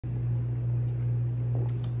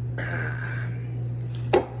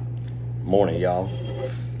Morning, y'all.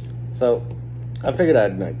 So I figured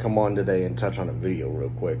I'd come on today and touch on a video real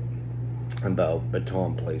quick about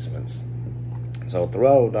baton placements. So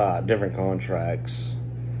throughout different contracts,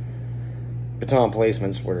 baton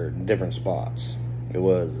placements were different spots. It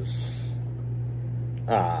was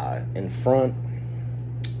in front,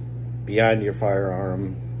 behind your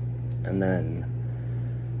firearm, and then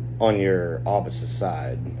on your opposite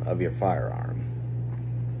side of your firearm,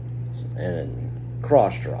 and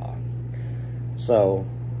cross draw. So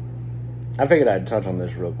I figured I'd touch on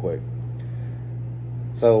this real quick.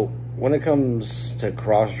 So when it comes to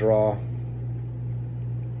cross draw,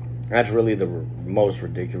 that's really the most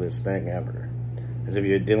ridiculous thing ever. Because if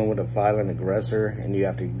you're dealing with a violent aggressor and you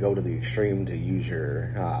have to go to the extreme to use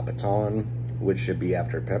your baton, which should be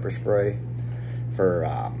after pepper spray, for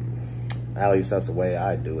at least that's the way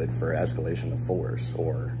I do it, for escalation of force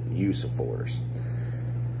or use of force,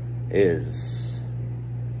 is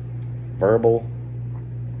verbal,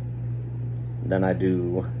 then I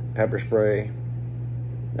do pepper spray,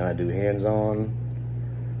 then I do hands-on,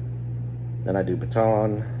 then I do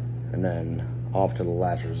baton, and then off to the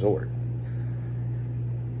last resort.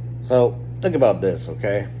 So think about this,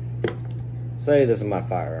 okay? Say this is my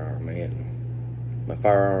firearm, and my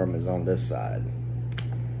firearm is on this side.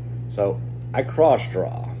 So I cross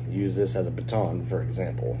draw, use this as a baton for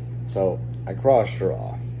example. So I cross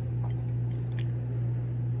draw.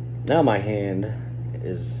 Now my hand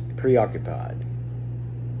is preoccupied.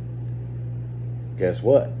 Guess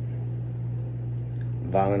what?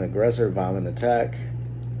 Violent aggressor, violent attack.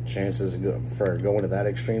 Chances for going to that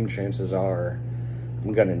extreme, chances are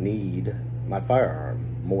I'm gonna need my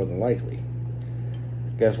firearm more than likely.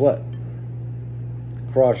 Guess what?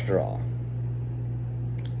 Cross draw.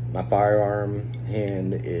 My firearm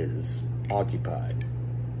hand is occupied,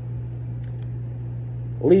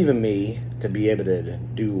 leaving me to be able to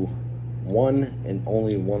do one and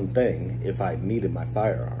only one thing if I needed my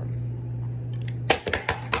firearm.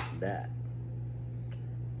 That.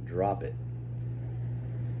 Drop it.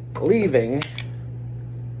 Leaving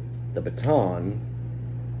the baton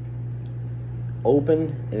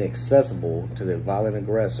open and accessible to the violent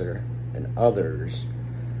aggressor and others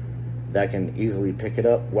that can easily pick it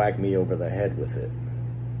up, whack me over the head with it.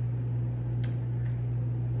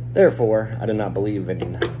 Therefore, I do not believe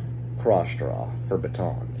in cross draw for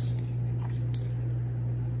batons.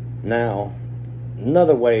 Now,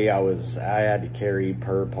 another way I had to carry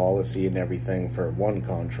per policy and everything for one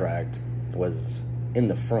contract was in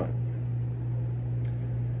the front.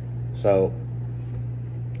 So,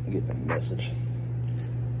 get the message.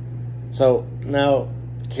 So now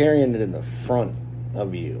carrying it in the front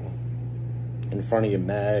of you, in front of your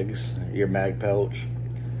mags, your mag pouch.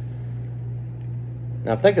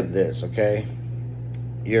 Now think of this, okay?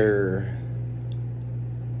 You're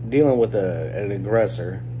dealing with an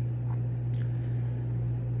aggressor.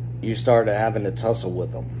 You start having to tussle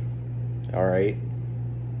with them, all right?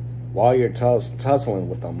 While you're tussling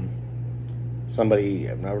with them, somebody,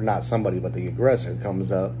 or not somebody, but the aggressor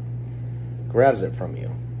comes up, grabs it from you,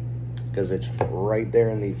 because it's right there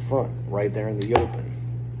in the front, right there in the open.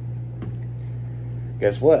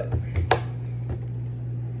 Guess what?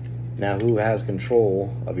 Now who has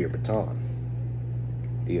control of your baton?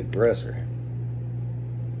 The aggressor.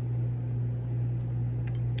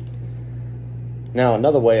 Now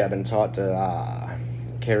another way I've been taught to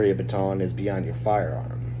carry a baton is behind your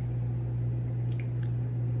firearm.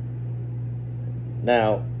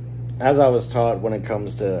 Now, as I was taught when it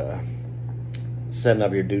comes to setting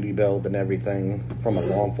up your duty belt and everything from a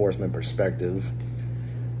law enforcement perspective,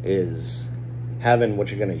 is having what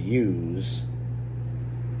you're going to use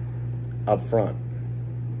up front.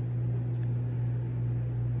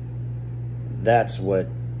 That's what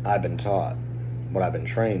I've been taught, what I've been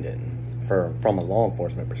trained in from a law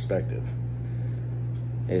enforcement perspective,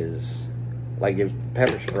 is like if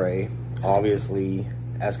pepper spray, obviously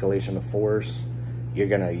escalation of force, you're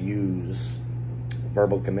going to use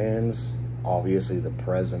verbal commands, obviously the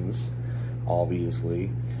presence, obviously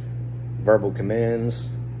verbal commands.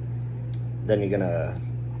 Then you're gonna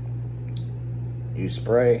use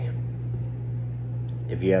spray.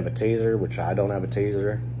 If you have a taser, which I don't have a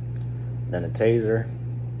taser, then a taser.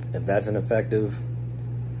 If that's ineffective,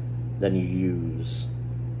 then you use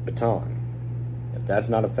baton. If that's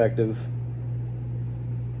not effective,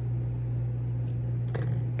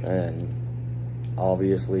 then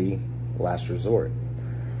obviously last resort.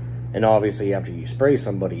 And obviously after you spray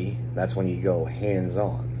somebody, that's when you go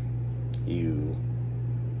hands-on. You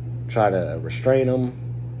try to restrain them,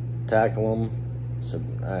 tackle them,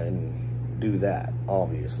 and do that,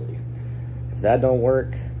 obviously. If that don't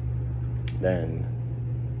work, then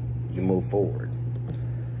you move forward.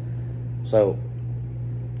 So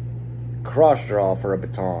cross draw for a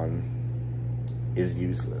baton is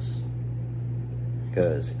useless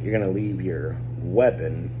because you're going to leave your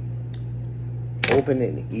weapon open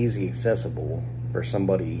and easy accessible for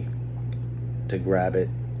somebody to grab it,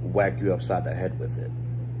 whack you upside the head with it.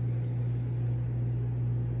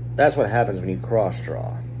 That's what happens when you cross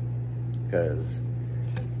draw, because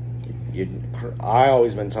I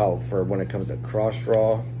always been taught, for when it comes to cross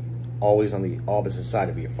draw, always on the opposite side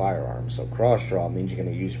of your firearm. So cross draw means you're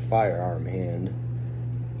going to use your firearm hand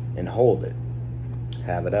and hold it,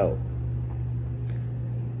 have it out.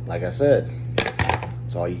 Like I said,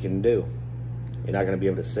 that's all you can do. You're not going to be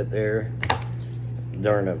able to sit there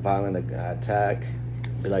during a violent attack,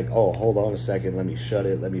 be like, oh, hold on a second, let me shut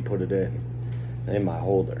it, let me put it in my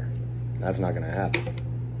holder. That's not going to happen.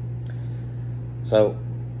 So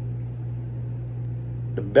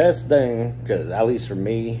the best thing, because at least for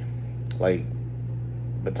me, like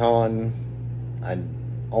baton, I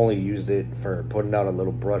only used it for putting out a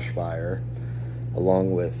little brush fire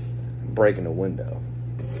along with breaking a window.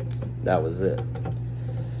 That was it.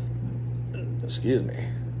 Excuse me.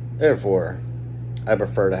 Therefore, I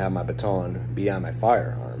prefer to have my baton behind my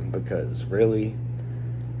firearm, because really,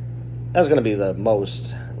 that's going to be the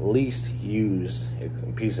least used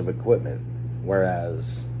piece of equipment,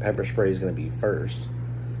 whereas pepper spray is going to be first.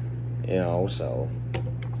 You know, so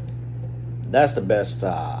that's the best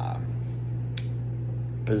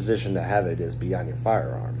position to have it, is behind your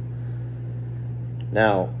firearm.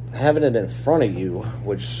 Now, having it in front of you,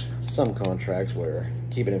 which some contracts where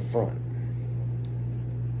keep it in front.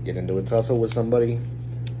 Get into a tussle with somebody,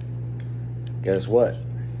 guess what?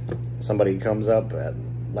 Somebody comes up at,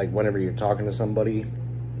 like, whenever you're talking to somebody,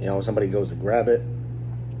 you know, somebody goes to grab it,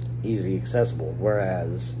 easy accessible.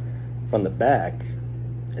 Whereas from the back,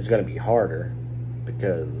 it's going to be harder,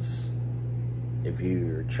 because if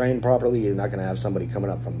you're trained properly, you're not going to have somebody coming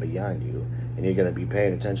up from behind you, and you're going to be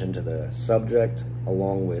paying attention to the subject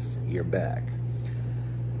along with your back.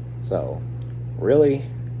 So really,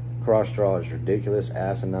 cross draw is ridiculous,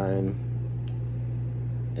 asinine,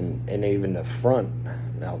 and even the front,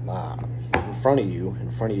 now in front of you,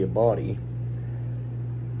 in front of your body,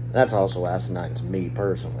 that's also asinine to me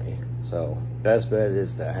personally. So best bet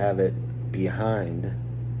is to have it behind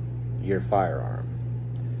your firearm.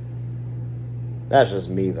 That's just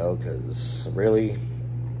me though, because really,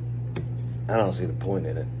 I don't see the point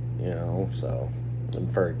in it, you know. So I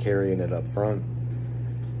prefer carrying it up front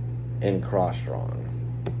and cross drawing.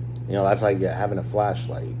 You know, that's like having a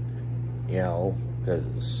flashlight, you know,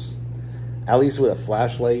 because at least with a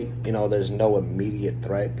flashlight, you know, there's no immediate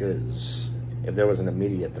threat, because if there was an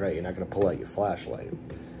immediate threat, you're not going to pull out your flashlight.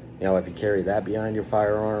 You know, if you carry that behind your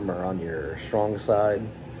firearm or on your strong side,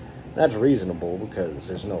 that's reasonable, because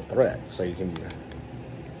there's no threat. So you can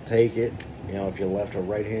take it, you know, if you're left or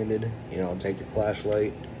right-handed, you know, take your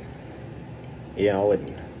flashlight, you know,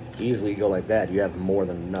 and easily go like that. You have more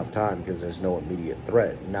than enough time, because there's no immediate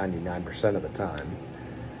threat 99% of the time,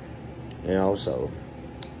 you know. So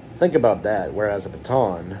think about that. Whereas a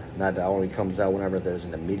baton, that only comes out whenever there's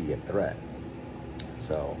an immediate threat.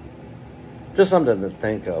 So just something to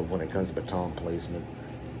think of when it comes to baton placement.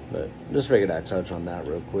 But just figured I'd touch on that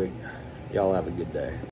real quick. Y'all have a good day.